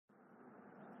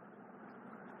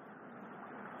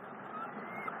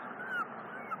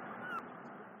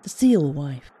The Seal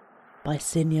Wife by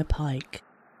Signe Pike.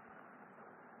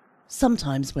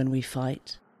 Sometimes when we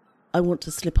fight, I want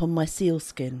to slip on my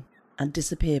sealskin and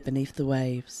disappear beneath the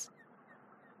waves.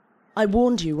 I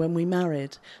warned you when we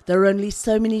married, there are only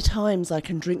so many times I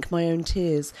can drink my own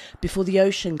tears before the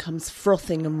ocean comes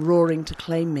frothing and roaring to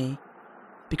claim me,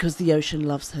 because the ocean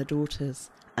loves her daughters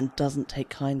and doesn't take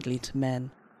kindly to men.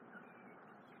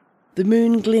 The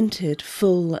moon glinted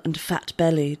full and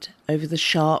fat-bellied over the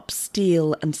sharp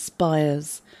steel and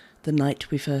spires the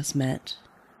night we first met.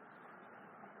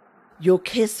 Your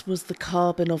kiss was the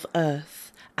carbon of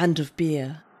earth and of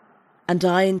beer, and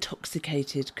I,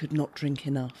 intoxicated, could not drink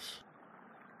enough.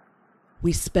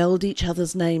 We spelled each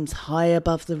other's names high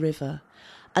above the river,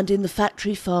 and in the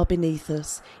factory far beneath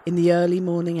us, in the early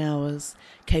morning hours,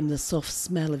 came the soft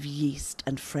smell of yeast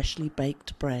and freshly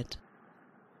baked bread.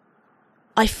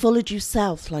 I followed you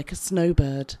south like a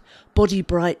snowbird, body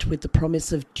bright with the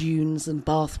promise of dunes and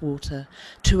bathwater,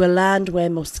 to a land where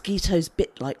mosquitoes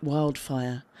bit like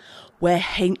wildfire, where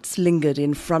haints lingered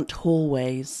in front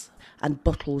hallways and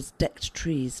bottles decked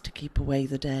trees to keep away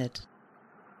the dead.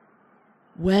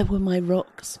 Where were my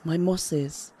rocks, my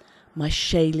mosses, my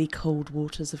shaly cold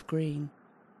waters of green?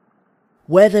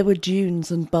 Where there were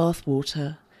dunes and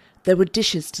bathwater, there were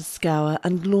dishes to scour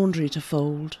and laundry to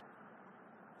fold.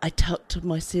 I tucked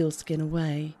my sealskin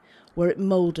away, where it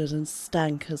mouldered and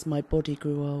stank as my body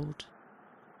grew old.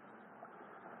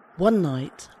 One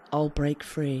night I'll break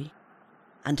free,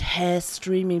 and hair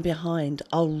streaming behind,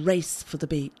 I'll race for the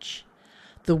beach.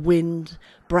 The wind,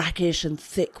 brackish and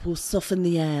thick, will soften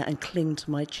the air and cling to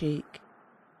my cheek.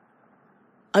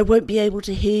 I won't be able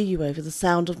to hear you over the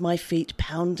sound of my feet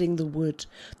pounding the wood,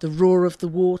 the roar of the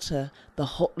water, the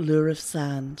hot lure of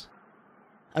sand.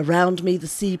 Around me the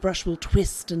sea brush will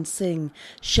twist and sing,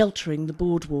 sheltering the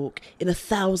boardwalk in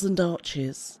 1,000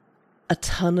 arches, a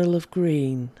tunnel of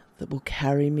green that will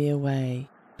carry me away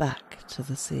back to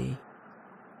the sea.